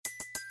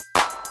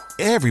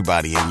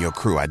Everybody in your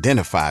crew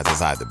identifies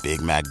as either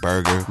Big Mac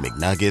Burger,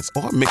 McNuggets,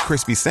 or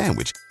McCrispy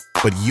Sandwich.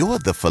 But you're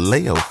the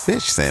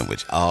Filet-O-Fish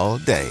Sandwich all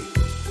day.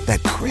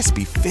 That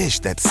crispy fish,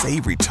 that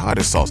savory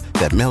tartar sauce,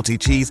 that melty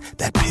cheese,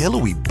 that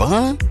pillowy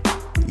bun.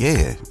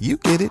 Yeah, you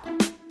get it.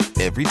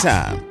 Every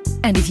time.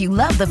 And if you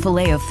love the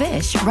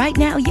Filet-O-Fish, right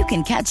now you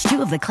can catch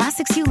two of the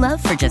classics you love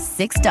for just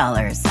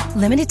 $6.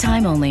 Limited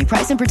time only.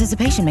 Price and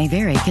participation may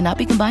vary. Cannot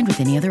be combined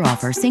with any other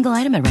offer. Single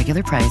item at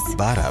regular price.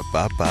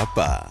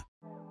 Ba-da-ba-ba-ba.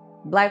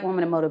 Black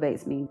woman that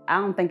motivates me.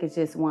 I don't think it's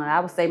just one. I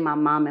would say my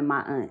mom and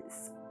my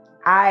aunts.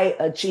 I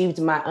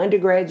achieved my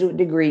undergraduate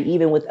degree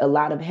even with a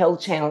lot of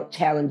health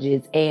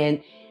challenges,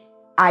 and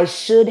I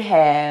should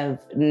have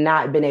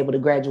not been able to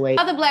graduate.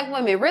 Other Black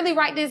women, really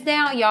write this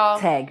down, y'all.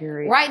 Tag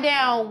her. Write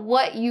down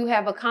what you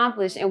have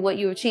accomplished and what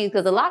you achieved,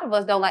 because a lot of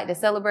us don't like to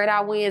celebrate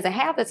our wins, and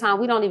half the time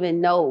we don't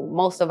even know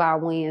most of our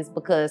wins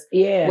because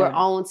we're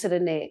on to the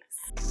next.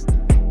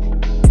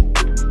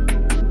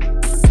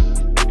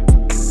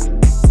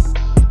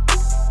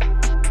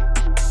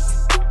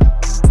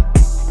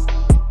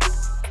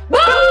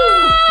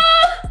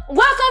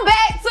 Welcome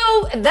back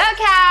to the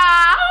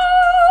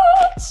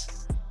couch.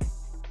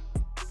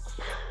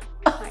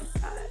 Oh my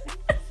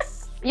God.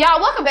 Y'all,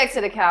 welcome back to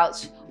the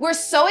couch. We're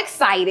so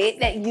excited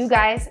that you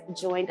guys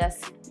joined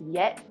us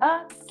yet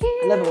again.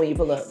 I love it when you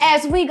pull up.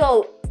 As we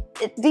go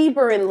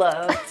deeper in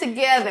love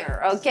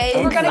together,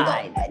 okay? We're gonna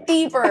go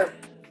deeper.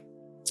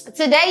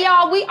 Today,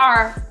 y'all, we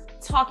are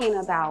talking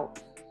about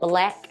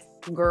Black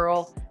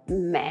girl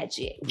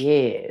magic.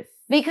 Yes.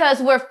 Because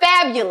we're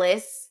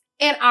fabulous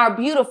in our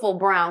beautiful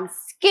brown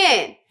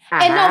skin.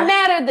 And no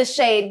matter the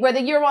shade, whether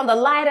you're on the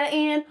lighter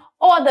end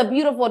or the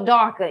beautiful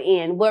darker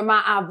end, where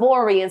my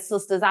Ivorian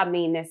sisters, I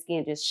mean, their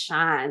skin just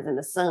shines in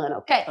the sun,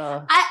 okay?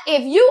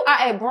 If you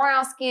are a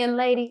brown skinned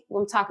lady,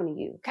 well, I'm talking to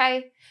you,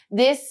 okay?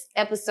 This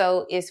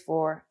episode is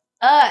for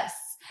us.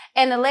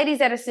 And the ladies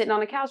that are sitting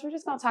on the couch, we're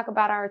just going to talk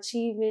about our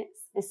achievements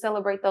and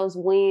celebrate those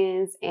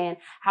wins and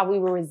how we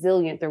were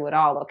resilient through it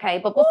all,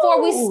 okay? But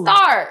before we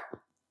start,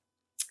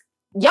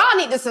 y'all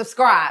need to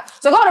subscribe.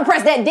 So go to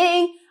press that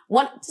ding.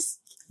 Just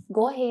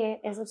go ahead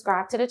and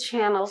subscribe to the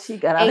channel. She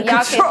got out of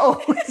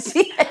control.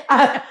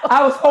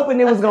 I was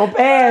hoping it was going to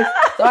pass,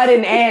 so I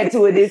didn't add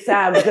to it this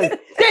time because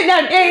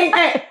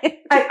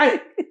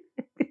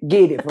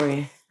get it,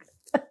 friend.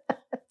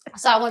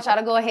 So I want y'all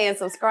to go ahead and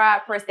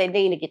subscribe, press that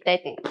ding to get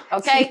that thing,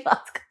 okay?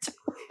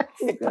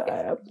 God,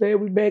 I'm glad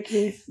we back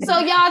here. So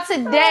y'all,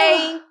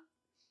 today,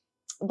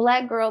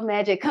 Black Girl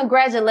Magic,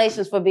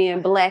 congratulations for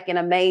being Black and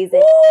amazing.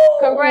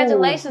 Woo!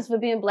 Congratulations for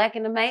being Black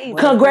and amazing.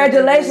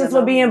 Congratulations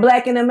for being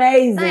Black and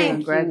amazing.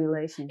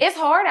 Congratulations. It's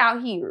hard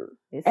out here.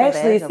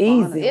 Actually, it's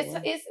easy.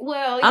 It's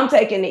well. I'm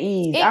taking the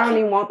ease. I don't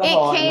even want the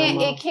hard.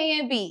 It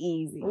can be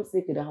easy. I'm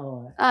sick of the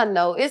hard. I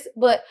know.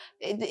 But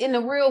in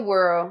the real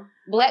world,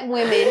 Black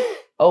women.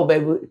 Oh,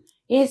 baby.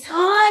 It's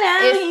hard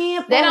out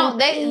here.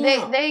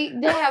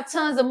 They have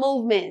tons of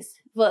movements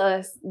for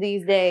us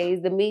these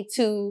days. The Me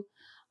Too.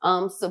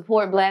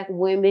 Support Black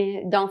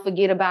women. Don't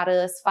forget about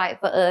us. Fight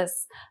for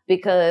us.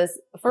 Because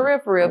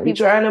for real, people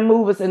trying to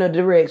move us in a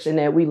direction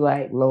that we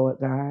like, Lord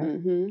God.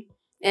 Mm-hmm.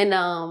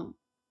 And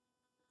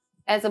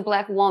as a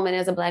Black woman,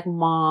 as a Black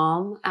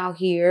mom out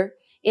here,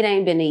 it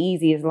ain't been the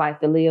easiest life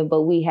to live,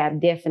 but we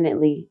have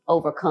definitely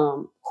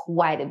overcome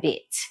quite a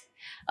bit.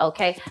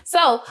 Okay,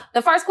 so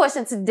the first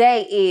question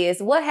today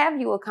is, what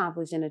have you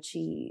accomplished and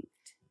achieved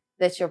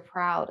that you're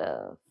proud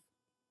of?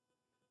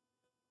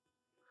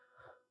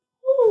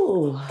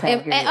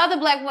 And other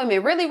Black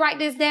women, really write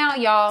this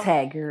down, y'all.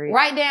 Tag her.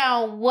 Write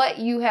down what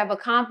you have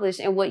accomplished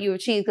and what you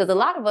achieved, because a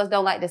lot of us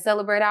don't like to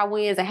celebrate our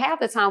wins, and half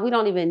the time we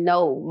don't even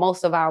know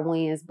most of our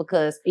wins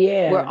because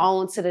we're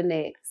on to the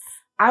next.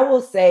 I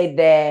will say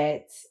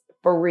that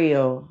for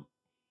real,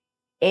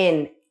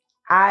 and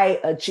I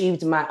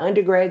achieved my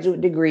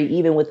undergraduate degree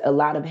even with a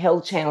lot of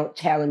health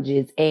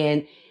challenges,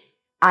 and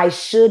I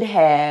should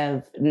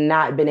have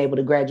not been able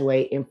to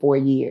graduate in 4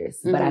 years,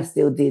 but I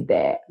still did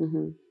that.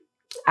 Mm-hmm.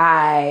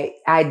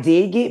 I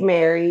did get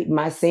married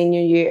my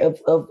senior year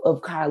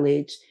of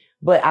college,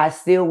 but I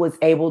still was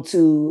able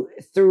to,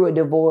 through a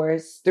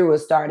divorce, through a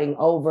starting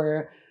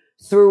over,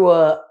 through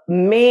a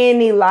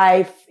many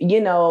life,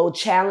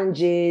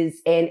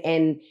 challenges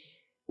and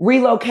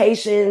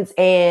relocations,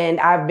 and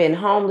I've been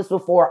homeless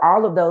before,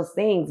 all of those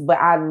things. But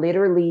I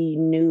literally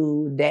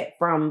knew that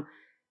from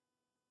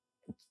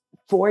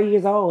 4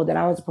 years old that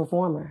I was a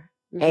performer.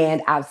 Mm-hmm.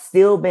 And I've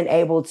still been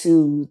able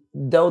to,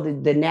 though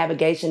the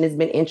navigation has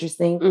been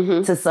interesting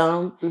to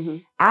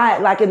some, I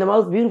like in the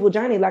most beautiful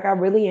journey, like I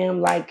really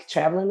am like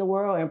traveling the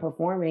world and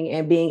performing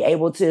and being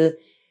able to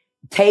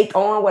take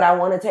on what I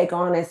want to take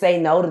on and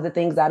say no to the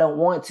things I don't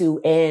want to.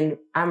 And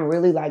I'm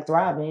really like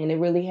thriving. It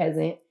really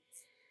hasn't.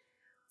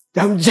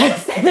 I'm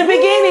just at the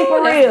beginning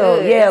for real.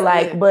 Good. Yeah, that's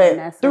like, good.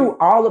 but through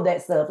all of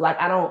that stuff, like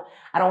I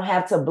don't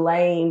have to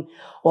blame,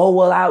 I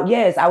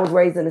was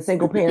raised in a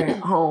single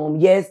parent home.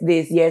 Yes,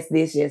 this,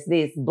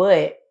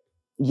 but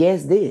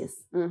yes, this.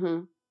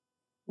 Mm-hmm.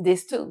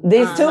 This too.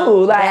 This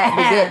too. Like,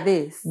 get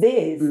this.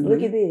 This. Mm-hmm.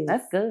 Look at this.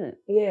 That's good.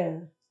 Yeah.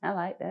 I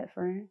like that,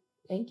 friend.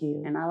 Thank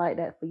you. And I like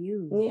that for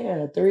you.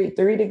 Yeah,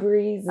 three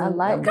degrees. I And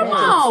like a that. bunch Come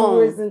of on.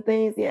 tours and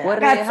things. Yeah, What I are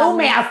got they- how two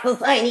many- masters,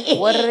 honey.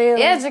 What it is?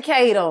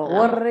 Educate them.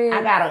 What it is?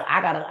 I got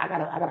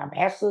a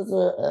bachelor's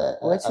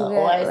What you got?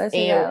 arts What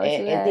you in, got? What you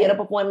in got? theater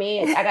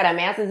performance. I got a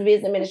master's in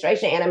business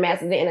administration and a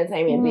master's in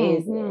entertainment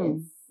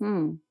business.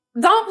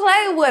 Don't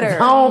play with her.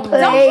 Don't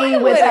play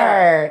with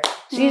her.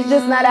 She's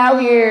just not out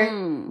here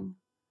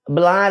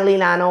blindly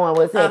not knowing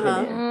what's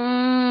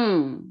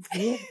happening.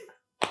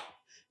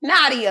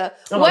 Nadia,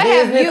 I'm what a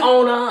have business you?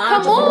 owner,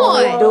 Come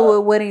entrepreneur. on. Do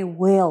it when he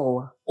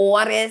will.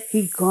 Orders.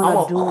 He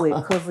gonna do it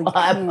because he A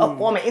can.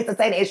 performer,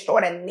 entertainer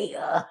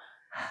extraordinaire.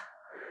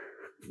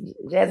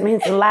 Jasmine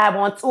Henson live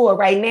on tour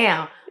right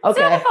now. Tell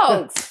the Okay.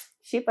 folks.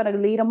 She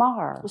finna lead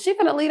tomorrow. She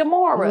finna lead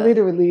tomorrow.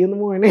 Literally in the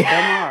morning.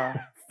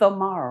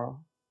 Tomorrow.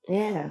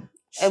 Yeah.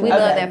 And we Okay.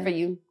 love that for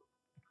you.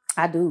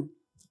 I do.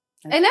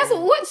 And that's what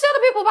tell the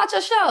people about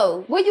your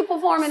show. Where you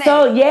performing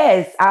So at?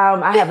 yes,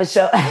 I have a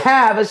show. I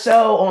have a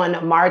show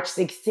on March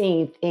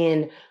 16th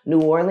in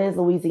New Orleans,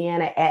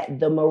 Louisiana, at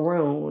the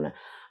Maroon.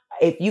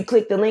 If you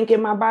click the link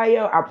in my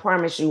bio, I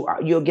promise you,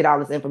 you'll get all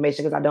this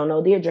information because I don't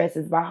know the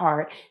addresses by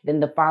heart. Then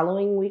the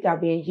following week, I'll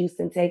be in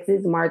Houston,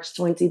 Texas, March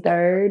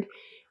 23rd.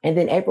 And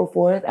then April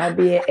 4th, I'll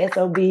be at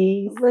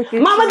SOBs.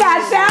 Mama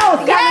got shows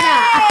coming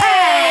out.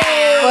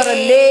 For the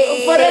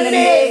next, For the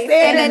next,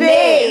 and the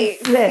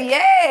next.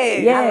 Yeah.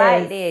 Yeah. I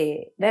like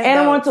that. That's And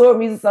I'm dope. on tour,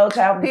 Music Soul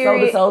Child, Soul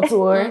to Soul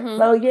tour. Mhm.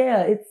 So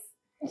yeah, it's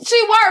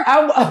She worked.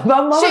 my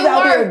mama's She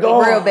out here working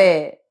going real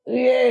bad.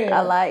 Yeah,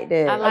 I like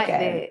that. I like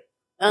Okay.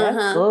 that.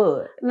 That's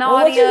good. Nadia.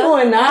 Well, what you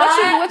doing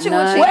now? What you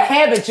None. What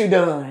haven't you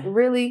done?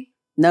 Really?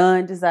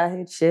 None, just out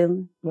here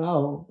chilling,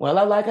 Oh, well,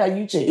 I like how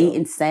you chill.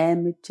 eating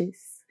sandwiches.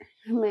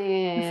 That's it.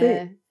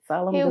 Man. That's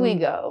all I'm Here doing. we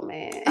go,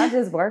 man. I'm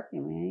just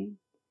working, man.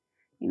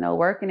 You know,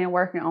 working and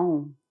working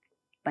on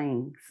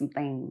some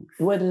things.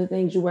 What are the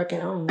things you're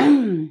working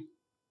on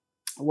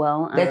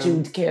Well, that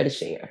you care to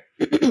share?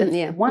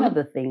 Yeah. one of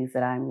the things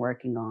that I'm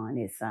working on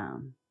is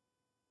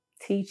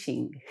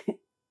teaching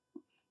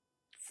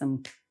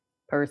some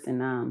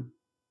person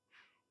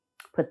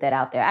put that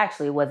out there.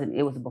 Actually,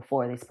 it was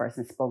before this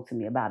person spoke to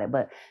me about it,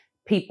 but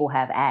people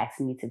have asked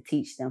me to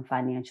teach them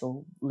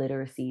financial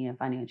literacy and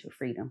financial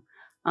freedom.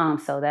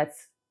 So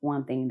that's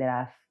one thing that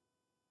I've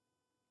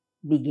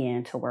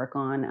began to work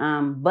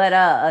on. But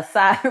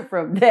aside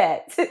from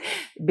that,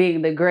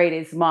 being the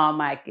greatest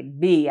mom I could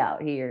be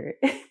out here,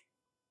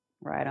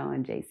 right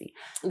on, JC.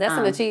 That's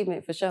an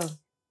achievement for sure.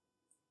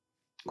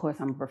 Of course,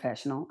 I'm a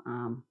professional.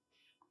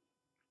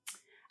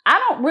 I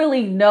don't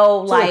really know,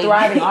 Like like a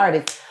thriving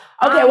artist.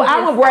 Okay, well,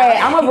 I'm a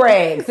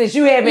brag since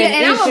you having Yeah,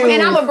 and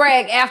issues. I'm a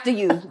brag after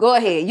you. Go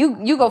ahead.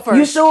 You go first.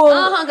 You sure?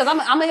 Because I'm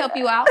gonna help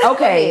you out. Okay, Go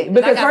ahead, 'cause I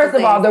because got first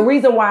some of all, things. the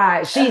reason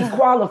why she's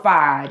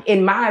qualified,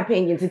 in my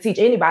opinion, to teach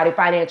anybody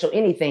financial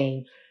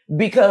anything,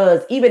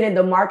 because even in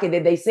the market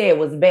that they said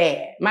was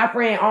bad, my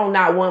friend owned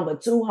not one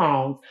but two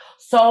homes,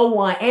 sold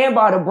one, and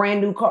bought a brand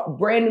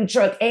new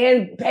truck,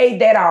 and paid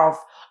that off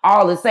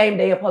all the same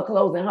day of her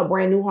closing her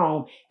brand new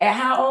home. At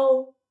how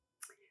old?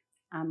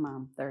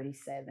 I'm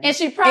 37. And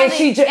she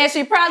probably And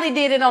she probably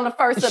did it on the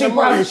first of the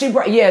month. It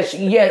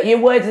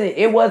wasn't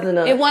a. It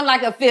wasn't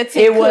like a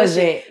 15. It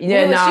wasn't.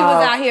 Yeah, no. She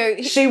was out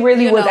here. She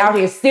really you was know. out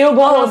here still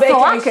going on vacation.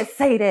 so I could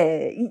say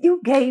that. You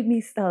gave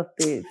me stuff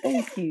then.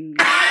 Thank you.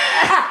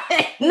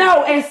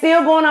 No, and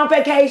still going on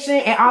vacation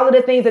and all of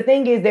the things. The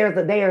thing is,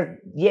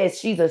 yes,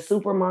 she's a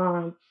super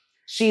mom.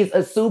 She's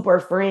a super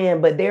friend,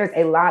 but there's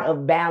a lot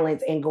of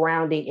balance and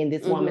grounding in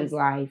this woman's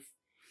life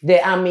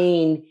that, I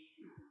mean,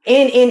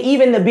 in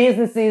even the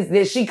businesses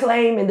that she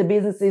claims and the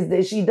businesses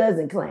that she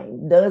doesn't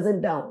claim,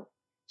 don't.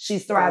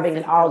 She's thriving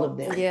in all of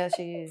them. Yeah,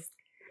 she is.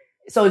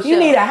 So if you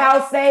need a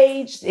house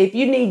staged, if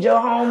you need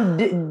your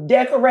home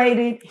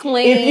decorated,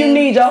 Clean. if you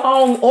need your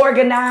home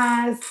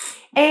organized,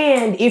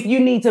 and if you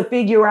need to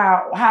figure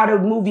out how to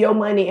move your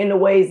money in the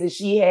ways that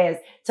she has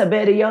to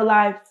better your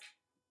life,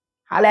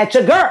 holla at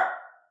your girl.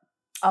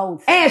 Oh,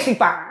 And she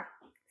fine.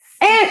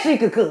 And she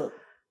could cook.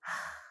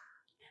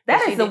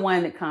 that is the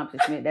one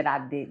accomplishment that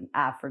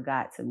I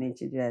forgot to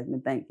mention,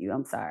 Jasmine. Thank you.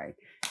 I'm sorry.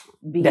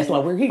 Being That's why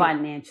we're here.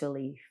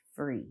 financially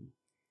free.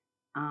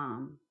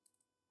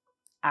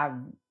 I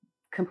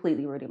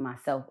completely rooted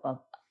myself of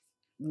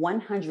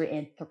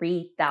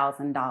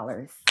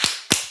 $103,000.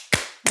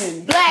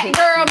 Black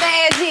girl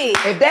magic.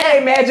 If that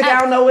ain't magic,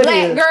 I don't know what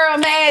Black is. girl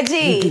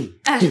magic.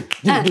 And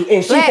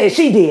she said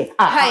she did.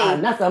 Hey,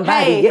 not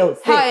somebody hey, else.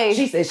 hey,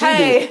 She said she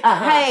hey, did.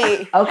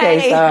 hey, Okay,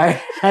 hey. sorry.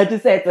 I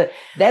just had to.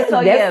 That's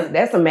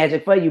some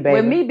magic for you, baby.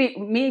 With me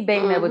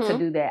being able to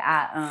do that,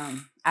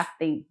 I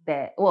think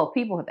that,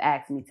 people have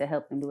asked me to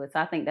help them do it. So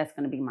I think that's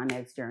going to be my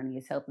next journey,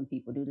 is helping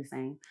people do the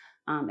same.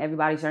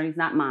 Everybody's journey is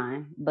not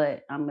mine,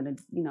 but I'm going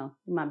to, do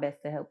my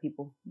best to help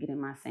people get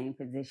in my same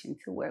position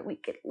to where we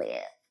could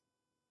live.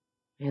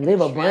 And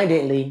live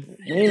abundantly.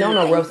 You ain't on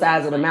no rough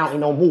sides of the mountain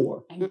no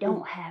more. And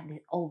don't have the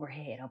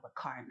overhead of a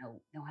car note.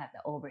 Don't have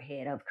the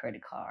overhead of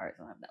credit cards.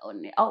 Don't have the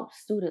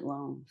student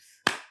loans.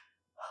 $50,000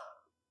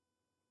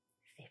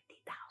 of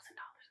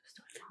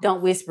student loans.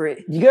 Don't whisper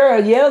it.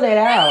 Girl, yell that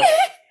out.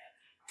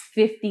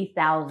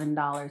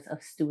 $50,000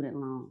 of student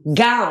loans.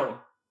 Gone.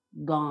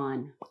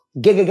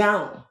 Giga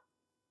gone.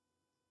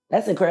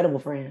 That's incredible,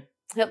 friend.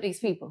 Help these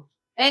people.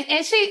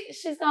 And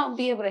she's going to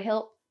be able to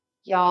help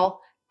y'all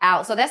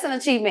out. So that's an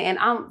achievement, and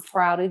I'm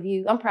proud of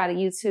you. I'm proud of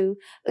you too.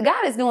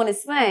 God is doing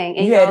his thing.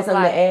 And you had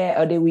something to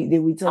add, or did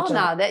we touch on?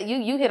 Oh no, that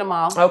you hit them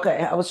all. Okay,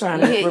 I was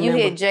trying to remember. You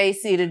hit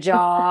JC, the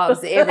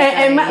jobs, everything.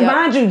 and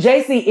mind you,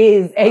 JC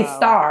is a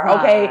star.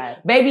 Okay, God.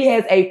 Baby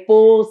has a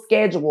full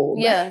schedule.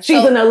 Yeah,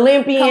 she's an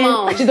Olympian. Come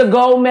on. She's a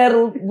gold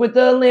medal with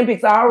the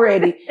Olympics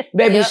already.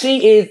 Baby, Yep.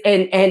 she is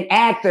an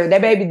actor.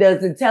 That baby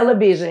does the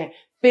television,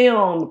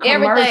 film,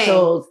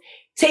 commercials.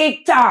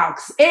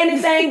 TikToks,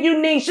 anything you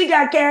need. She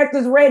got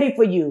characters ready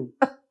for you.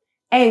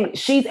 And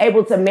she's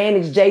able to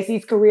manage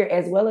JC's career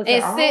as well as her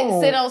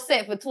own. Sit on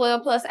set for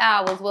 12 plus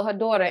hours with her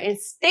daughter and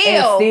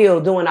still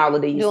doing all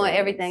of these doing things.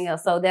 everything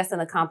else. So that's an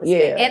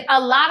accomplishment. Yeah. And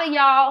a lot of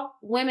y'all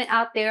women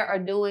out there are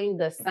doing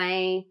the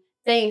same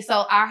thing.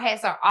 So our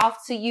hats are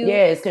off to you.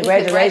 Yes,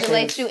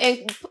 congratulations. We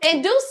congratulate you.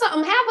 And do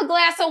something. Have a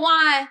glass of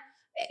wine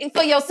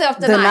for yourself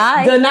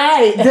tonight.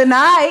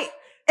 Tonight.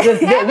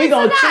 We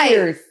gonna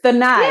cheers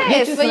tonight.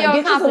 Yes, get for your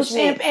you some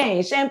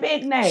accomplishment.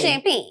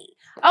 Champagne.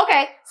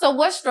 Okay, so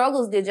what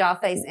struggles did y'all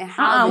face and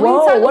how?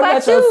 Whoa, what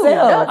about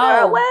yourself?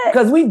 Girl, what?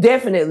 Because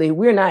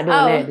we're not doing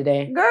that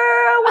today.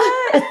 Girl,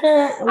 what?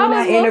 We're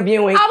not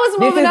interviewing.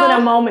 This isn't a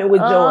moment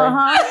with joy.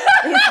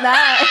 It's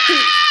not.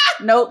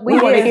 Nope.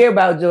 We want to hear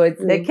about joy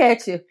too. They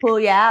catch you, pull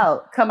you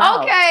out. Come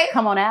out. Okay.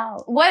 Come on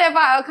out. What have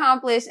I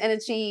accomplished and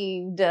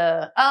achieved?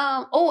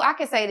 I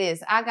can say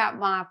this. I got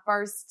my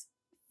first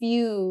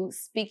few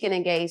speaking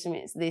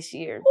engagements this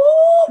year.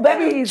 Ooh,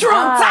 baby,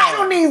 Trump tight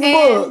on these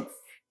books.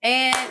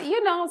 And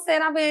you know what I'm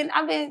saying?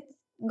 I've been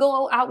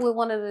going out with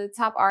one of the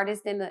top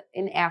artists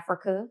in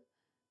Africa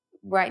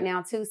right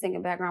now too,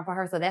 singing background for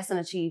her. So that's an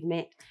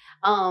achievement.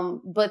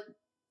 But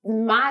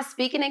my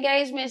speaking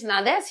engagements,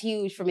 now that's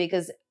huge for me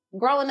because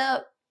growing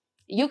up,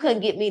 you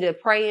couldn't get me to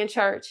pray in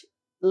church,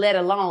 let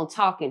alone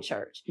talk in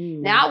church.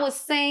 Now I would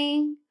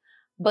sing,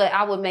 but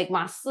I would make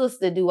my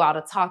sister do all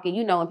the talking.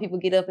 You know, when people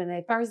get up and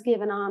they first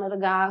giving honor to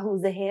God,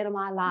 who's the head of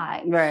my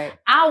life. Right.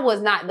 I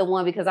was not the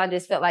one because I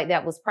just felt like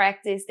that was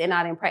practiced and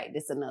I didn't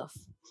practice enough.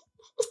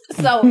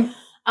 So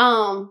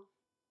now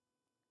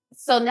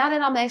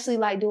that I'm actually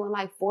like doing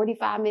like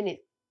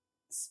 45-minute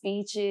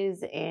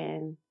speeches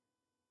and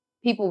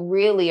people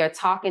really are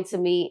talking to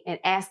me and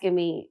asking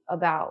me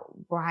about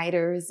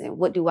writers and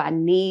what do I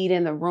need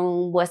in the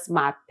room? What's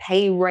my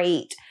pay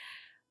rate?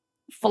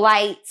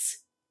 Flights?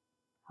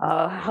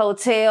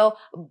 Hotel.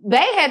 They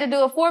had to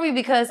do it for me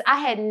because I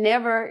had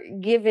never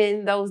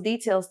given those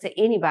details to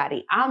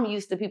anybody. I'm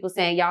used to people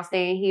saying, y'all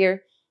staying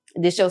here.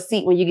 This your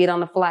seat when you get on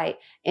the flight.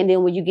 And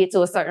then when you get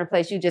to a certain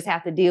place, you just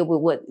have to deal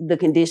with what the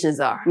conditions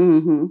are.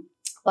 Mm-hmm.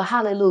 But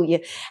hallelujah.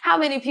 How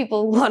many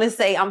people want to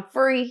say, I'm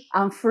free?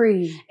 I'm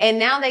free. And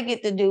now they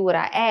get to do what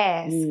I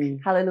ask.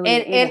 Hallelujah.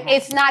 And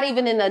it's not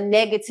even in a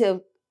negative.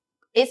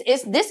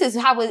 This is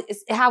how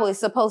it's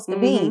supposed to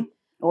be.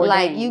 Ordained.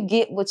 Like you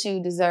get what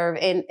you deserve.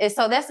 And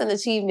so that's an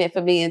achievement for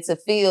me, and to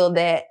feel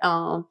that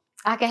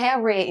I can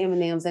have red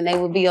M&Ms and they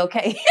would be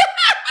okay.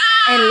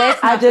 And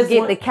let's not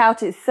forget the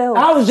couch itself.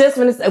 I was just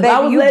gonna say, baby, I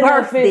was you letting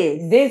her birthed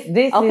finish.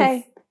 This okay.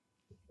 is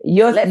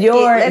your Let's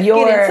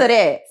get into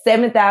that.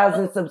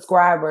 7,000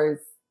 subscribers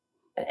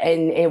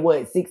in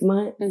what, 6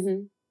 months?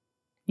 Mm-hmm.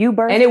 You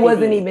birthed and it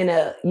wasn't even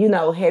a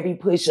heavy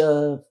push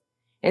of,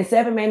 and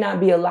 7 may not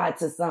be a lot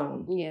to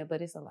some. Yeah,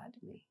 but it's a lot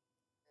to me.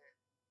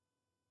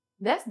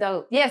 That's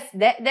dope. Yes,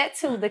 that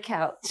too, the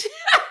couch.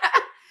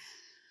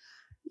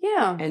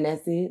 Yeah. And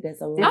that's it?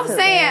 That's all. I'm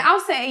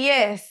saying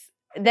yes.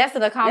 That's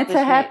an accomplishment.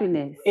 It's a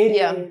happiness. It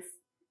is.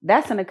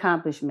 That's an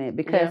accomplishment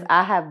because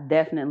I have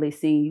definitely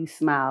seen you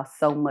smile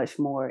so much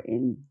more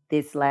in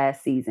this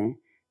last season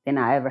than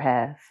I ever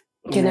have.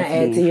 Can I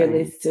add to your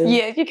list too?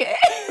 Yeah, you can.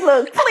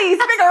 Look, please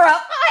figure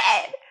out. Go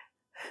ahead.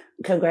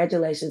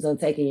 Congratulations on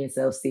taking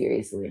yourself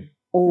seriously.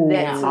 Oh,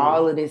 now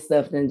all of this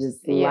stuff then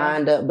just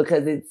lined up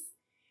because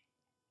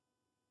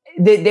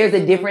there's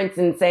a difference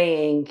in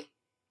saying,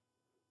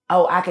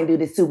 oh, I can do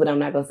this too, but I'm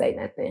not going to say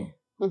nothing.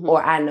 Mm-hmm.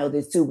 Or I know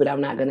this too, but I'm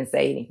not going to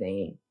say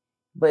anything.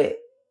 But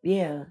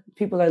yeah,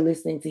 people are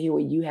listening to hear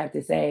what you have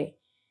to say.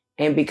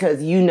 And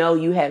because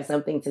you have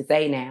something to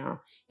say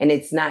now, and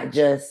it's not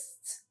just,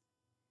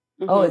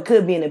 it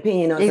could be an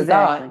opinion or a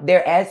thought.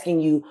 They're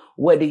asking you,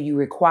 what do you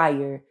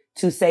require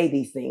to say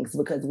these things?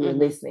 Because we're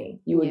listening.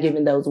 You were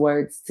given those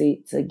words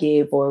to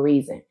give for a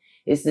reason.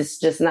 It's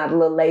just not a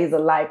little laser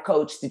life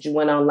coach that you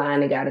went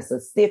online and got a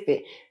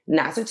certificate,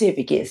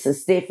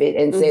 certificate,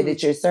 and said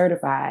that you're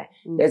certified.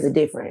 There's a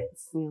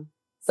difference.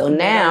 So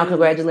now,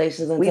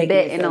 congratulations on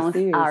taking yourself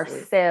seriously.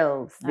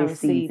 Ourselves this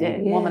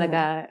season. Woman of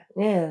God.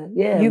 Yeah.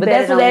 But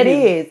that's what that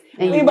is.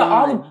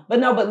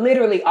 But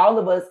literally all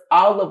of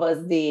us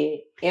did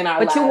in our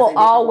lives. But you will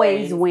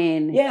always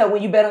win. Yeah,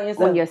 when you bet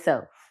on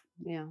yourself.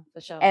 Yeah, for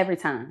sure. Every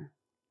time.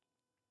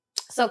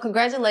 So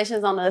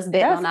congratulations on us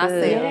betting on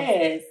ourselves.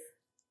 Yes.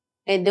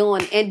 And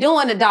doing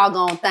the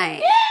doggone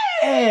thing.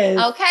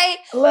 Yes. Okay?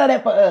 Love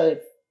that for us.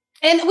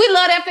 And we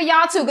love that for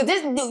y'all too,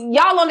 because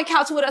y'all on the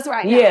couch with us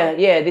right now.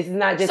 Yeah. This is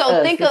not just so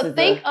us. think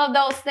of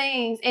those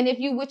things, and if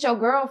you with your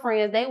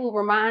girlfriends, they will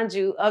remind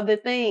you of the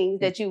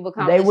things that you've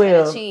accomplished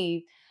and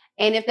achieved.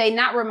 And if they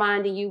not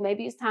reminding you,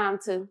 maybe it's time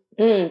to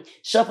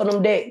shuffle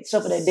that deck.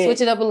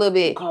 Switch it up a little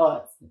bit.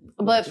 Cards.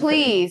 But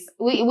please,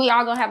 we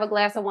all gonna have a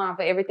glass of wine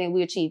for everything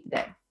we achieved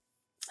today.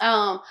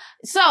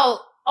 So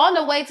on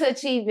the way to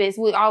achievements,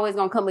 we always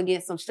gonna come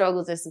against some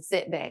struggles and some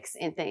setbacks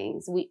and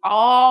things. We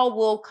all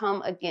will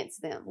come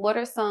against them. What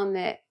are some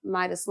that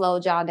might have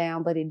slowed y'all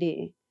down, but it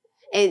didn't?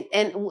 And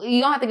you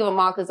don't have to give them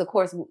all, because of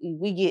course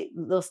we get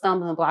little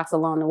stumbling blocks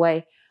along the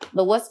way.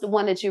 But what's the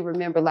one that you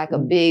remember, like a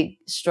big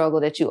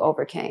struggle that you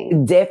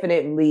overcame?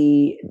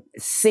 Definitely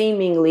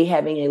seemingly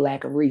having a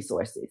lack of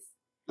resources.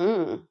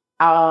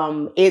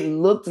 It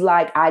looked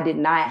like I did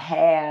not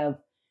have,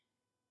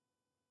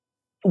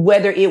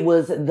 whether it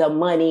was the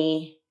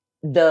money,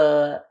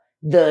 the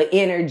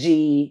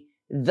energy,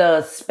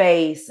 the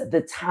space,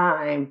 the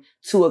time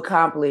to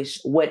accomplish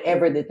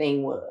whatever the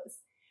thing was.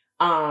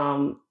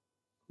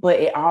 But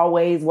it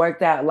always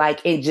worked out.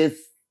 Like, it just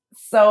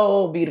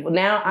so beautiful.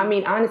 Now, I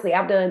mean, honestly,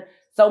 I've done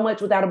so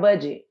much without a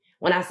budget.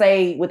 When I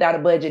say without a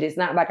budget, it's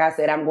not like I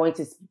said, I'm going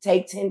to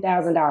take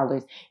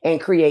 $10,000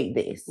 and create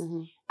this.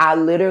 I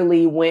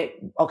literally went,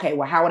 okay,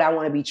 well, how would I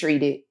want to be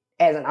treated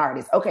as an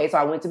artist? Okay, so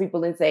I went to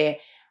people and said,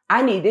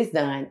 I need this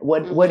done.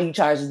 What do you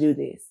charge to do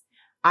this?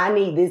 I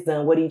need this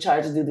done. What do you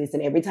charge to do this?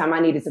 And every time I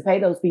needed to pay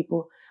those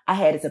people, I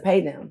had to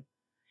pay them.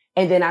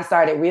 And then I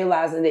started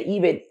realizing that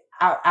even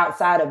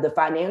outside of the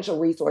financial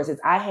resources,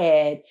 I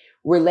had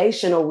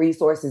relational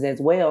resources as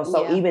well.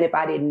 So even if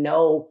I didn't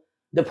know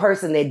the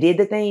person that did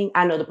the thing,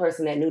 I know the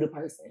person that knew the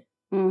person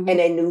and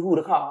they knew who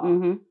to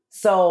call.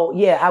 So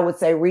yeah, I would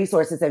say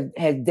resources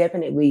have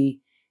definitely,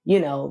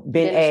 been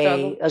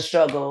a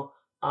struggle.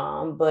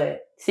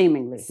 But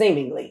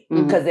seemingly,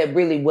 because that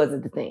really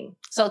wasn't the thing.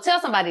 So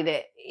tell somebody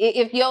that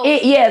if you're,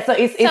 so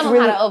it's tell them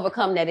really, how to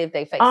overcome that if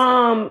they face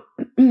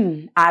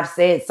it. I've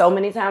said so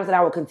many times that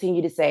I will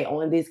continue to say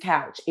on this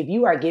couch, if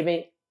you are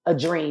given a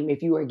dream,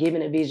 if you are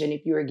given a vision,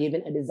 if you are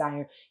given a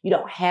desire, you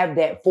don't have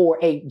that for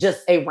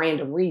just a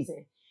random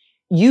reason.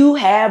 You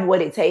have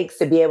what it takes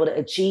to be able to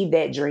achieve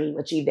that dream,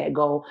 achieve that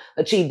goal,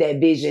 achieve that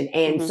vision.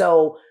 And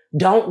so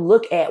don't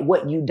look at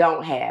what you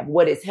don't have.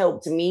 What has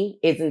helped me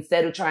is,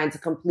 instead of trying to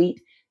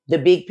complete the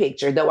big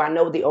picture, though I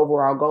know the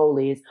overall goal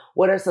is,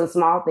 what are some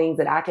small things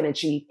that I can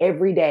achieve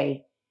every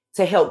day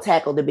to help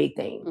tackle the big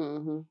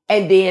thing?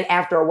 And then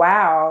after a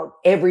while,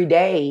 every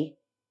day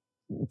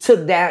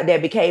took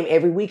that became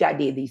every week I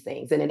did these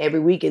things. And then every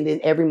week, and then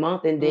every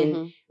month, and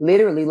then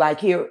literally like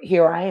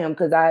here I am.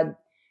 Cause that's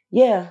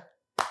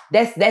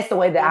the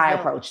way that I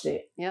approached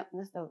it. Yep.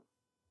 That's dope.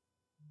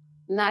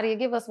 Nadia,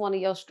 give us one of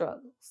your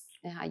struggles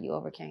and how you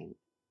overcame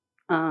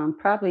it.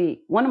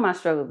 Probably one of my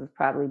struggles was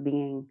probably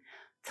being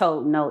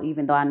told no,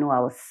 even though I knew I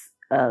was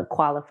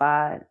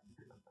qualified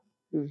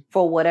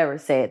for whatever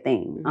said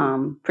thing.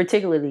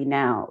 Particularly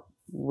now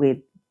with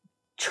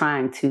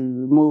trying to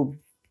move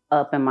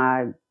up in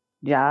my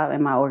job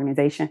and my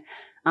organization,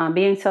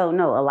 being told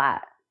no a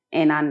lot.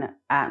 And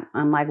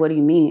I'm like, what do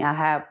you mean? I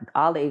have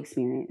all the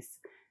experience.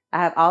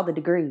 I have all the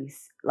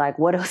degrees. Like,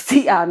 what else do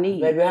y'all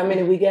need? Baby, how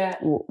many we got?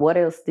 What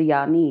else do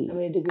y'all need? How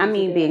many degrees I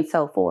mean, being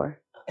told 4.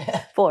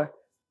 4.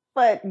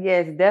 But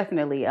yes,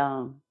 definitely.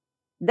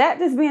 That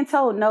just being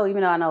told no,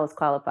 even though I know I was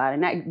qualified,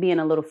 and that being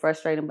a little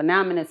frustrating. But now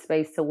I'm in a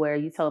space to where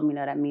you told me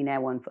no, that mean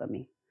that wasn't for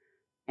me.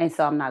 And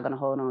so I'm not going to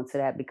hold on to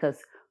that, because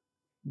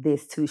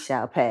this too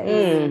shall pass.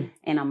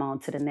 And I'm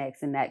on to the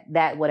next. And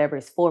that whatever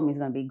is for me is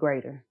going to be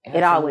greater. Absolutely.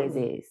 It always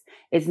is.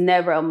 It's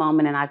never a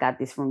moment, and I got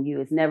this from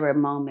you, it's never a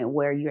moment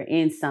where you're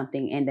in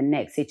something and the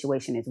next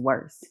situation is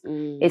worse.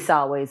 It's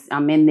always,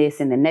 I'm in this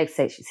and the next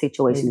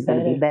situation is going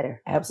to be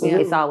better.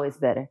 Absolutely. It's always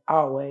better.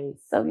 Always.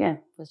 So yeah.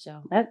 For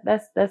sure.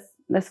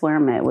 That's where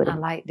I'm at with it. I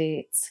like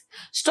that.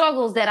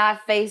 Struggles that I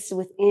faced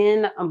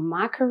within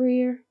my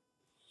career.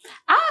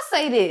 I'll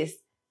say this,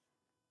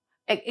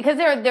 because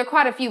there are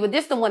quite a few, but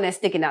this is the one that's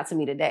sticking out to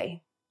me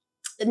today.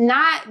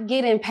 Not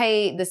getting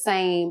paid the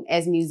same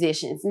as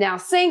musicians. Now,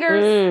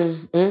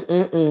 singers,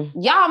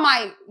 y'all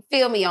might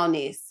feel me on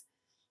this.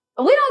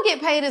 We don't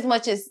get paid as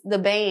much as the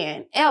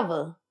band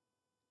ever,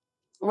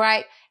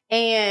 right?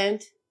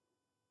 And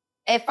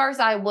at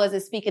first I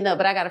wasn't speaking up,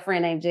 but I got a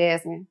friend named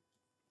Jasmine.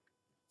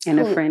 And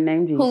a friend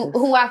named Jesus.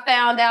 Who I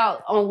found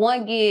out on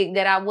one gig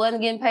that I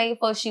wasn't getting paid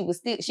for. She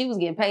was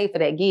getting paid for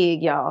that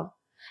gig, y'all.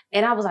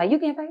 And I was like, you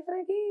getting paid for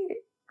that gig?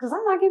 Because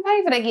I'm not getting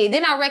paid for that gig.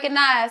 Then I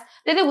recognized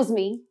that it was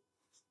me.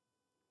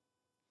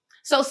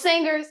 So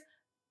singers,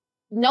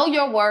 know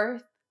your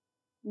worth,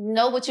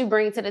 know what you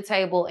bring to the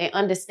table, and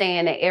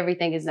understand that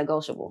everything is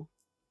negotiable.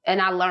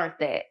 And I learned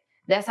that.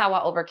 That's how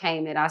I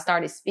overcame it. I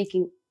started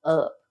speaking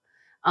up.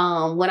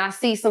 When I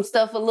see some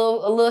stuff a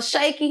little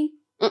shaky,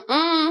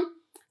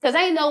 because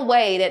ain't no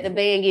way that the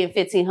band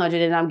getting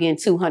 $1,500 and I'm getting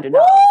 $200. Ain't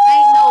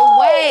no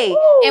way.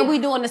 And we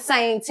doing the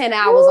same 10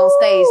 hours on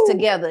stage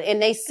together,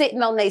 and they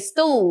sitting on their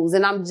stools,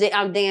 and I'm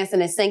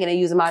dancing and singing and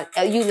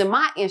using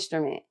my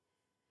instrument.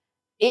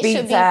 It Feet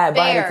should be tied,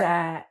 body fair.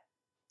 tied.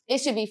 It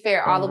should be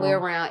fair all the way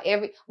around.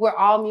 We're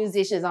all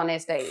musicians on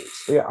that stage.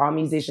 We're all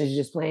musicians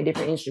just playing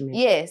different instruments.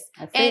 Yes.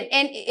 That's And,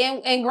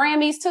 it. and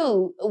Grammys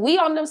too. We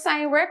on them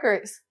same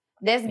records.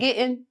 That's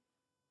getting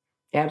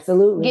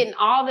Absolutely.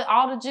 all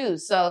the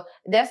juice. So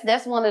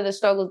that's one of the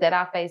struggles that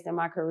I faced in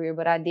my career,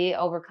 but I did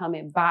overcome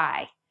it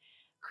by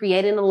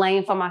creating a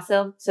lane for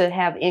myself to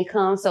have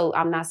income, so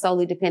I'm not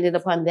solely dependent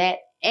upon that,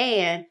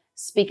 and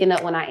speaking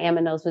up when I am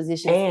in those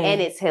positions,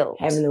 and it's helped.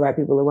 Having the right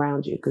people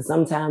around you, because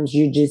sometimes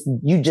you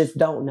just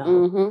don't know.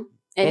 Mm-hmm.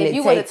 And if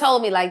you would have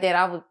told me like that,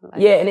 I would.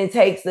 And it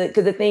takes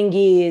because the thing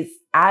is,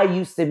 I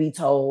used to be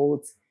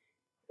told,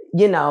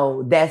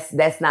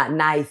 that's not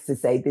nice to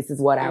say. This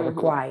is what I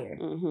require.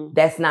 Mm-hmm.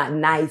 That's not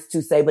nice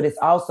to say, but it's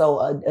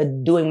also a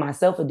doing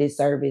myself a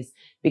disservice,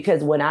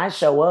 because when I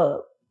show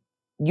up,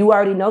 you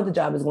already know the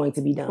job is going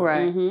to be done.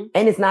 Right. Mm-hmm.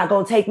 And it's not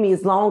going to take me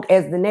as long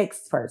as the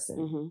next person.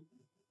 Mm-hmm.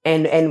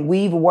 And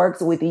we've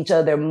worked with each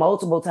other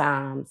multiple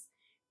times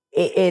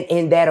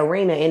in that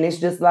arena. And it's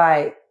just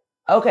like,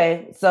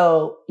 okay,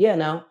 so,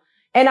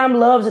 and I'm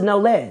loved no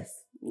less.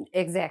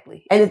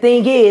 Exactly. And the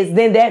thing is,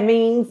 then that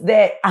means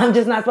that I'm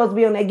just not supposed to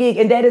be on that gig.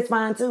 And that is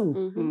fine too.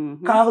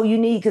 Mm-hmm. Call who you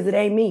need, because it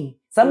ain't me.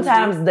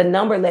 Sometimes the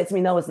number lets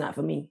me know it's not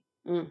for me.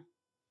 Mm.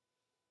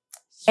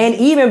 And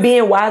even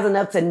being wise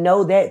enough to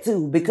know that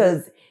too,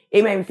 because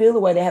it made me feel the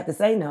way to have to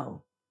say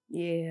no.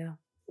 Yeah.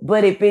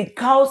 But if it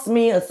costs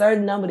me a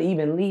certain number to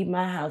even leave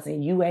my house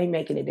and you ain't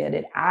making it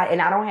there, I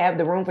don't have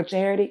the room for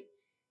charity,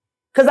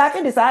 because I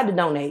can decide to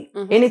donate.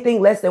 Mm-hmm.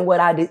 Anything less than what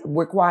I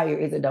require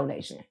is a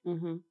donation.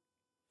 Mm-hmm.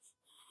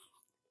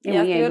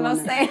 Yeah, you know what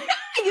I'm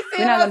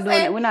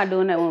saying? We're not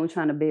doing that when we're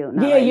trying to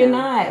build. You're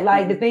not.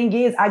 Like, the thing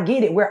is, I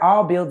get it. We're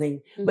all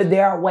building. But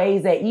there are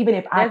ways that even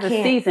if I can't. There's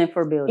a season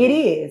for building.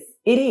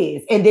 It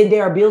is. And then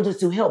there are builders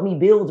to help me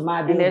build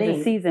my building. And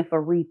there's a season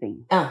for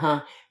reaping.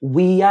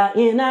 We are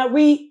in our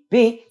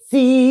reaping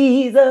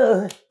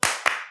season.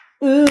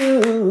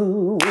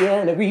 Ooh, we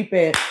are in the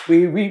reaping.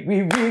 We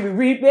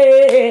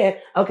reaping.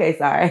 Okay,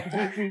 sorry.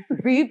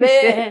 Reaping.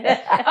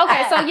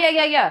 Okay, so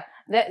yeah.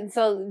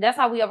 So that's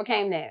how we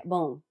overcame that.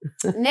 Boom.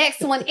 Next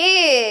one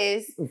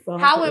is,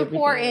 how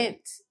important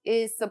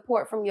is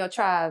support from your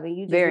tribe? And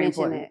you just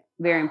mentioned it.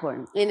 Very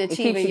important. In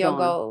achieving your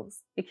goals.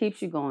 It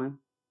keeps you going.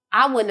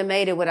 I wouldn't have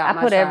made it without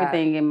my tribe. I put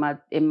everything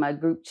in my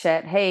group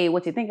chat. Hey,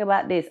 what you think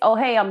about this? Oh,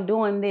 hey, I'm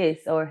doing this.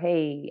 Or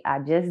hey, I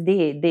just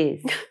did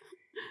this.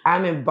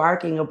 I'm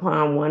embarking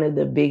upon one of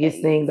the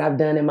biggest things I've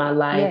done in my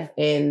life.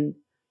 Yeah. And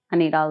I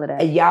need all of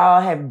that.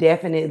 Y'all have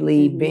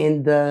definitely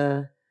been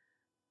the...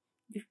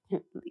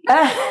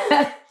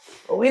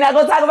 We're not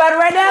going to talk about it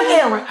right now,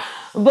 Cameron.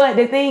 But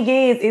the thing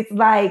is, it's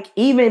like,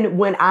 even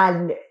when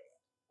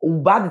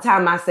by the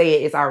time I say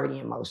it, it's already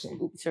in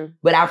motion. Sure.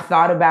 But I've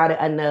thought about it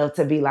enough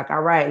to be like,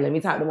 all right, let me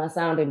talk to my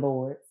sounding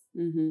board.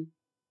 Mm-hmm.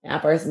 And I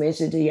first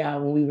mentioned to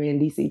y'all when we were in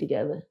DC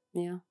together.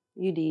 Yeah,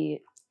 you did.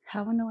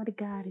 How I know the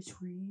God is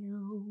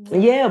real.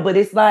 Yeah, but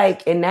it's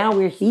like, and now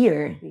we're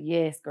here.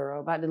 Yes,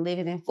 girl, about to live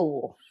it in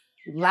full.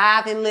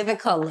 Live and live in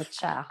color,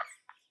 child.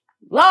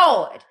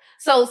 Lord.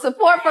 So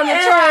support from the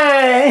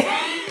tribe.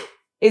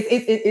 It's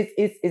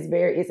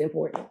important. It's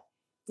important.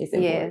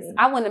 Yes,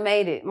 I wouldn't have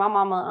made it. My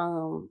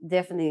mama,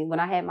 definitely. When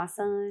I had my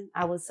son,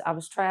 I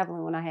was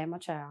traveling when I had my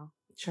child.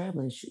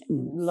 Traveling shoes.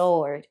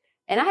 Lord,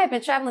 and I had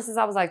been traveling since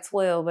I was like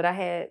 12, but I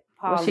had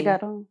Polly. What she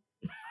got on?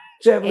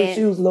 Traveling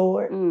shoes,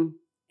 Lord.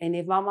 And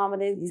if my mama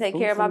didn't take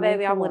care of my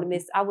baby, I would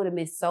have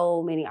missed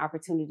so many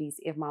opportunities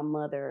if my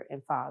mother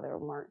and father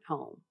weren't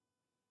home.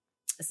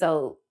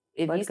 So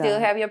if you still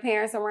have your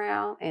parents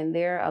around and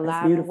they're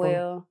alive and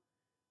well,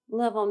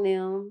 love on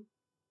them.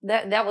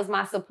 That was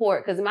my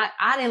support, because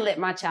I didn't let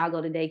my child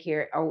go to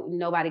daycare or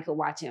nobody could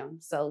watch him.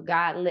 So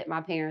God let my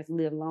parents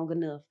live long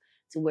enough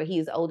to where he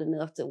is old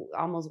enough to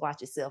almost watch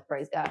himself,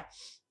 praise God.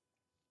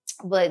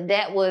 But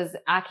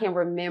I can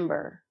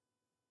remember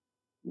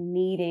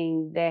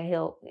needing that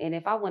help. And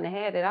if I wouldn't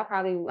have had it, I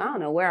don't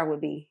know where I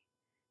would be.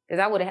 Because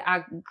I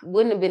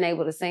wouldn't have been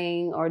able to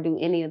sing or do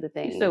any of the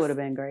things. You still would have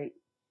been great.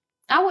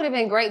 I would have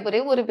been great, but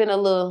it would have been a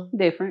little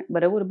different,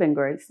 but it would have been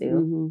great still.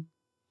 Mm-hmm.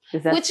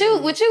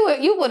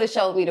 You would have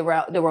showed me the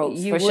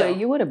ropes for sure.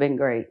 You would have been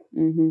great.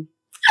 Mm-hmm.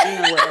 You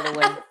know what other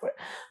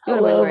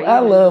way. I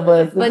love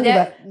us. But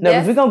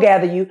because we're gonna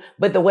gather you.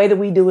 But the way that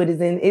we do it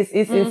is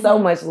in so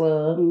much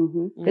love.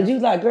 Because you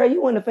like, girl,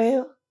 you want to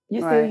fail.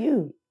 You're still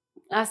you.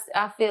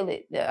 I feel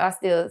it. I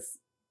still,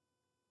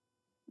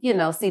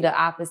 see the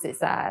opposite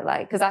side.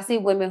 Like, because I see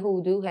women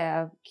who do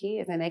have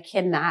kids and they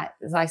cannot.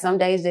 It's like some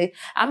days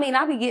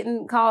I be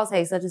getting calls,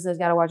 hey, such and such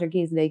got to watch her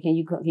kids today. Can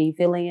you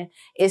fill in?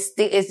 It's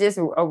just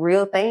a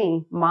real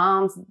thing.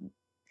 Moms,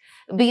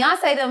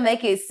 Beyonce don't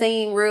make it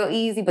seem real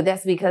easy, but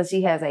that's because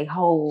she has a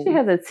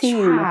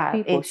team of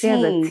people. She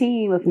has a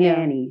team of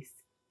nannies.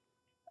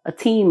 A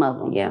team of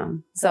them. Yeah.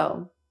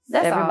 So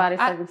that's everybody's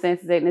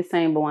circumstances ain't the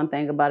same, but one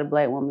thing about a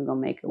Black woman gonna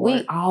make it work.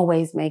 We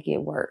always make it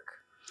work.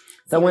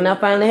 So when I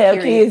finally have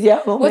kids,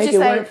 y'all gonna make it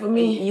work for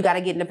me. You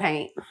gotta get in the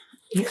paint.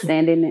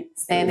 Stand in it.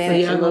 Stand in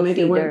it. So y'all gonna make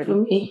it work for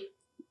me.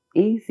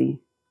 Easy.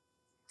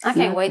 I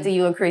can't wait till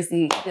you and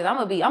Chrissy, because I'm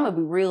gonna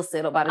be real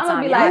settled by the time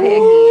I'm y'all gonna have be like,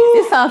 kids.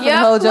 it's time for you to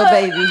hold your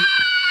baby.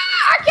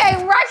 I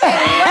can't wait.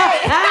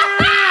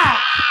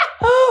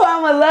 Oh,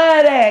 I'ma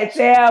love that,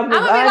 child. I'm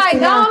gonna be like,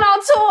 go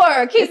on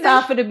tour. Keep It's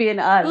time for to be in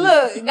the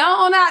audience. Look, go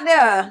on out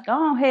there. Go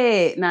on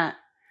ahead. Now,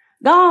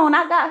 go on.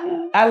 I got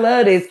him. I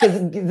love this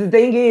because the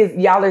thing is,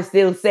 y'all are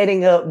still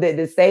setting up,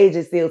 the stage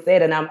is still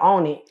set and I'm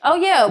on it. Oh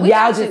yeah, we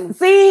y'all got just you.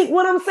 see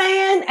what I'm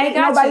saying? Ain't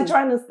got nobody you.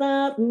 trying to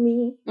stop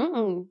me.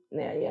 Mm-mm.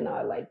 Yeah, no,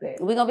 I like that.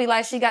 We gonna be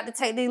like, she got to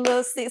take these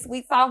little 6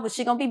 weeks off, but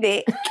she gonna be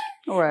back.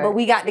 Right. But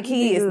we got the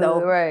kids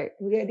though. Right.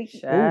 We got these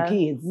Child.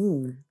 kids.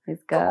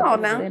 Let's go. Come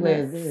on now.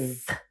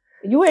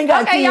 You ain't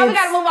got Okay, kids. y'all, we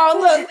gotta move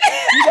on. Look.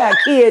 You got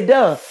kid,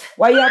 duh.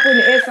 Why y'all putting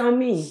the S on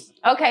me?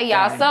 Okay,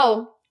 y'all. Right.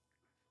 So,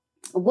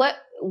 what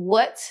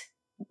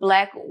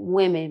Black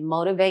women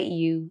motivate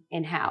you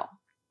and how?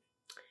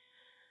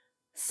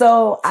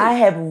 So I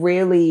have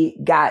really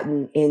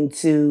gotten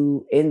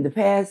into, in the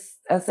past,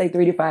 I'd say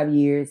 3 to 5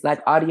 years,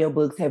 like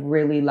audiobooks have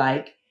really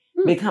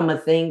become a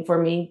thing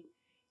for me.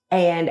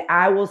 And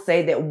I will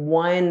say that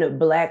one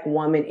Black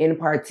woman in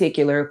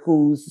particular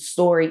whose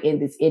story in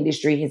this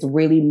industry has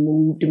really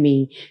moved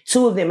me,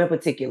 2 of them in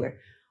particular.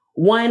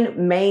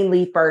 One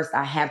mainly first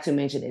I have to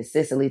mention is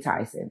Cicely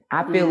Tyson.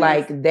 I feel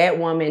like that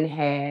woman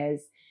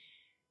has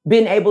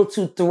been able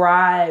to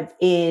thrive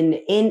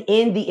in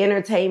the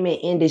entertainment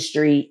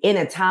industry in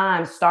a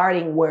time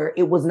starting where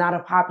it was not a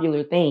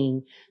popular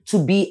thing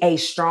to be a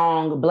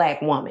strong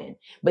Black woman,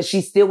 but she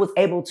still was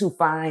able to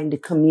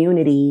find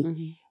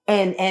community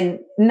and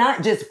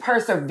not just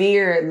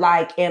persevere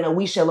like in a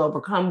we shall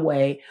overcome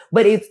way,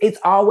 but it's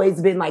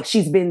always been like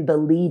she's been the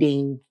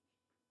leading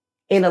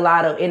in a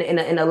lot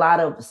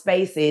of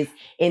spaces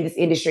in this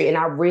industry. And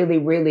I really,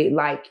 really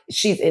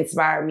she's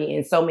inspired me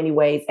in so many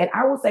ways. And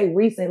I will say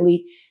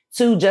recently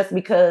too, just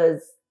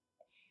because,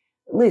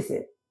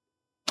 listen,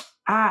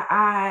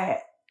 I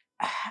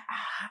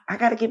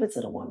gotta give it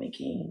to the woman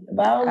king.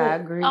 I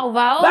agree. Oh,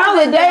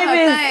 Viola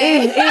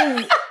Davis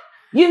is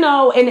you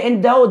know,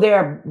 and though there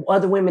are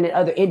other women in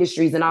other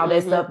industries and all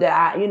that stuff that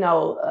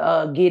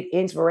I, get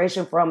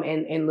inspiration from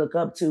and look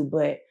up to,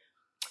 but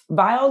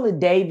Viola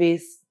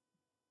Davis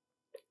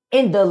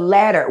in the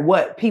latter,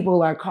 what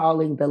people are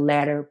calling the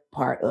latter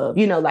part of,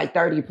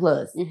 30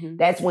 plus,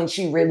 that's when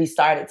she really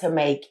started to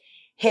make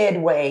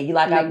headway,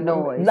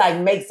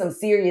 make some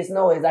serious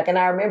noise. And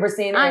I remember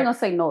seeing I ain't gonna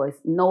say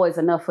noise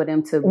enough for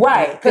them to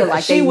feel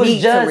like she they was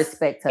need just to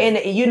respect her. And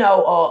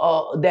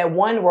that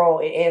one role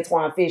in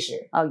Antoine Fisher.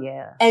 Oh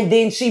yeah. And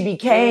then she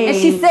became, and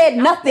she said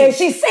nothing. And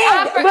she said,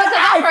 I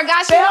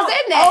forgot she was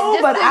in that.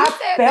 But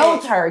I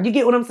felt her. You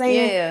get what I'm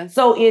saying? Yeah.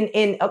 So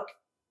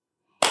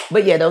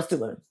but yeah, those 2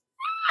 ones.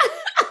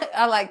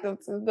 I like them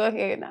too. Go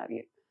ahead,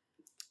 Nadia.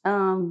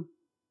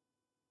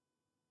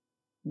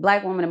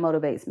 Black woman that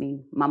motivates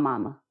me, my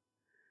mama.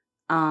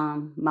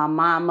 My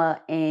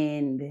mama,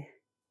 and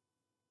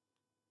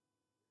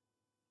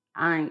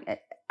I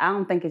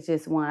don't think it's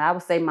just one. I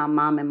would say my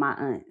mom and my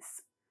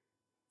aunts.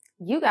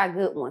 You got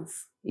good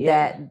ones.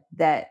 Yeah.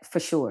 That for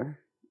sure.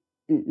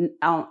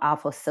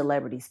 Off a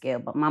celebrity scale,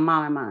 but my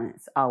mom and my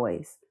aunts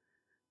always.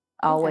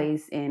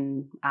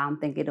 And I don't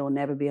think it'll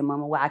never be a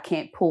moment where I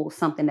can't pull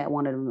something that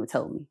one of them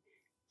told me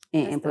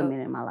and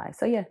implement it in my life.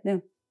 So yeah,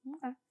 them.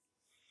 Okay.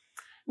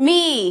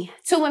 Me,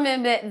 2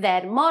 women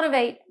that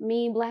motivate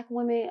me, Black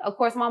women. Of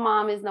course, my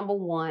mom is number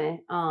 1.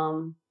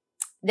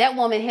 That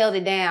woman held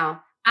it down.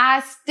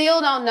 I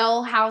still don't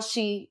know how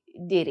she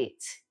did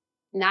it.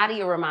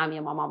 Nadia remind me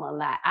of my mama a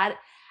lot.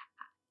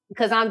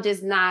 Because I'm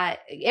just not,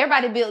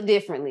 everybody built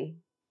differently.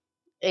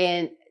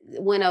 And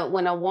when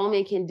a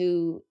woman can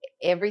do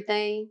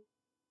everything,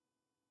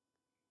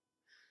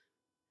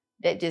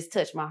 that just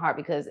touched my heart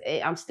because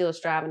I'm still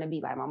striving to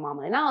be like my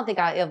mama. And I don't think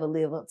I'll ever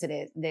live up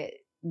to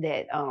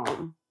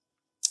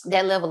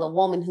that level of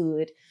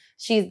womanhood.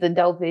 She's the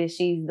dopest.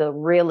 She's the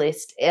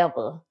realest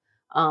ever.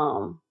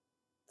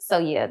 So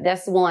yeah,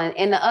 that's one.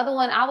 And the other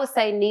one, I would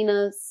say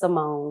Nina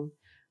Simone.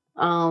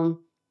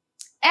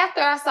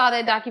 After I saw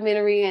that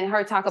documentary and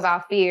her talk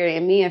about fear,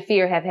 and me and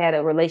fear have had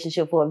a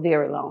relationship for a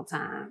very long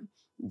time,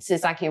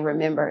 since I can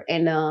remember.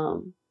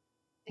 And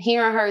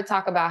hearing her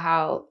talk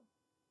about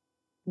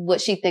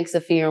what she thinks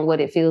of fear and what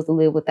it feels to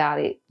live without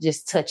it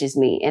just touches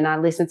me. And I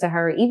listen to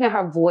her, even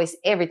her voice,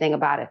 everything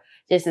about it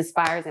just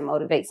inspires and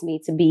motivates me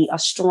to be a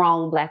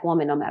strong Black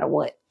woman no matter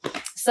what.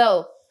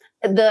 So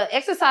the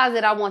exercise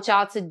that I want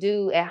y'all to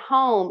do at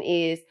home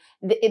is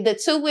the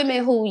 2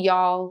 women who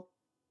y'all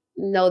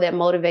know that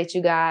motivate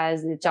you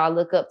guys, that y'all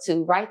look up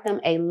to, write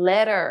them a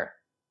letter.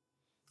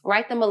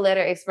 Write them a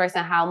letter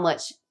expressing how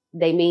much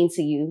they mean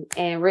to you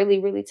and really,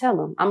 really tell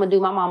them. I'm going to do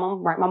my mama,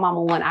 write my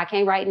mama one. I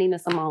can't write Nina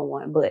Simone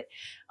one, but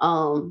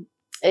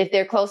if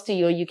they're close to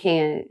you, you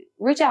can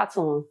reach out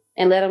to them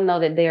and let them know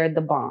that they're the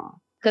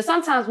bomb. Because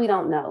sometimes we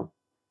don't know.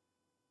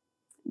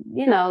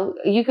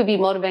 You could be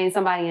motivating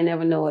somebody and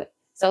never know it.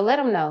 So let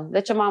them know.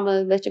 Let your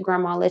mama, let your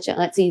grandma, let your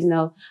aunties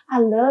know, I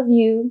love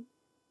you.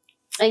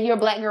 And you're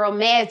Black girl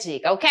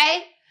magic,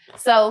 okay?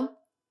 So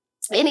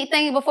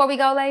Anything before we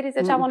go, ladies,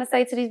 that y'all want to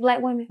say to these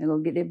black women? They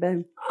gonna get their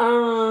baby.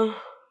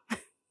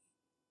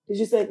 Did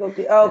you say go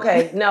get?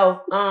 Okay,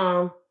 no.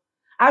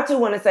 I too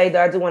want to say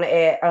though. I do want to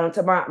add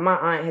to my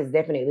aunt has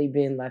definitely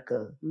been like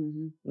a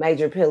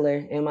major pillar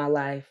in my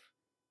life.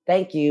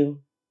 Thank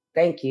you.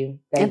 Thank y'all.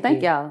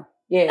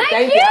 Yeah,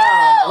 thank you.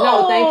 y'all.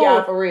 No, thank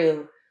y'all for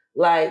real.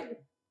 Like,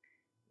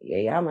 yeah,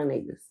 y'all my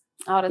niggas.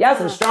 Y'all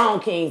some strong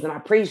kings, and I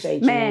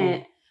appreciate you.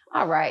 Man.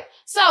 All right.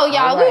 So,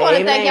 y'all, we want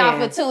to thank y'all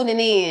for tuning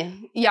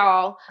in,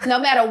 y'all. No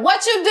matter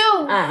what you do,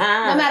 no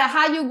matter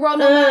how you grow,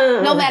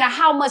 no matter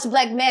how much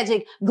black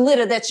magic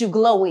glitter that you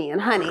glow in,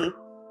 honey,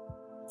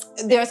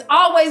 there's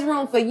always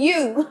room for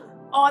you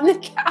on the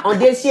couch. On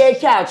this here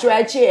couch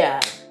right here.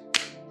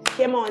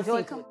 Come on,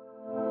 Joy. Come.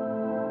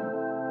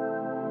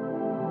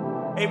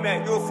 Hey,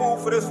 man, you a fool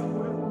for this one?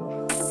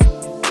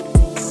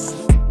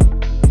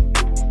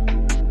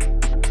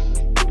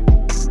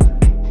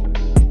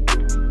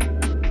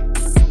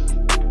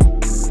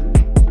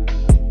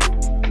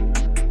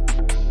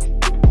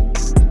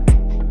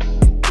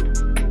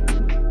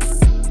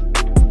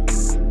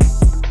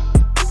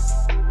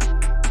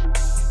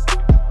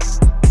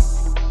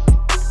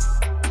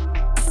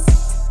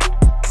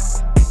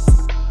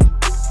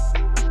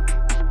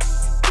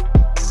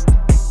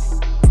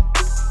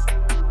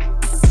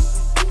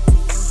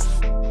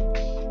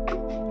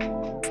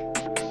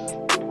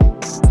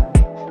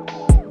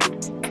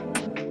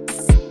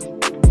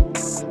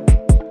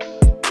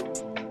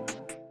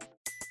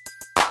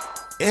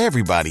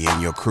 Everybody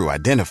in your crew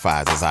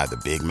identifies as either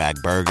Big Mac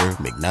Burger,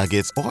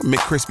 McNuggets, or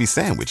McCrispy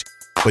Sandwich.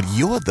 But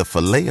you're the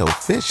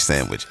Filet-O-Fish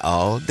Sandwich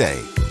all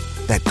day.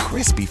 That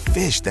crispy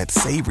fish, that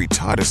savory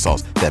tartar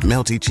sauce, that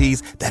melty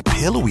cheese, that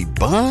pillowy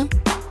bun.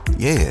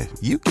 Yeah,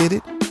 you get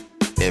it.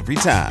 Every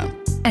time.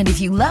 And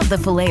if you love the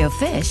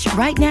Filet-O-Fish,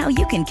 right now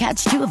you can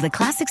catch 2 of the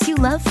classics you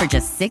love for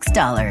just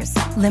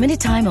 $6. Limited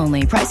time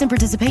only. Price and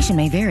participation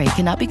may vary.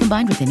 Cannot be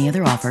combined with any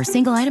other offer.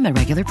 Single item at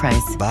regular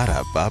price.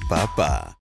 Ba-da-ba-ba-ba.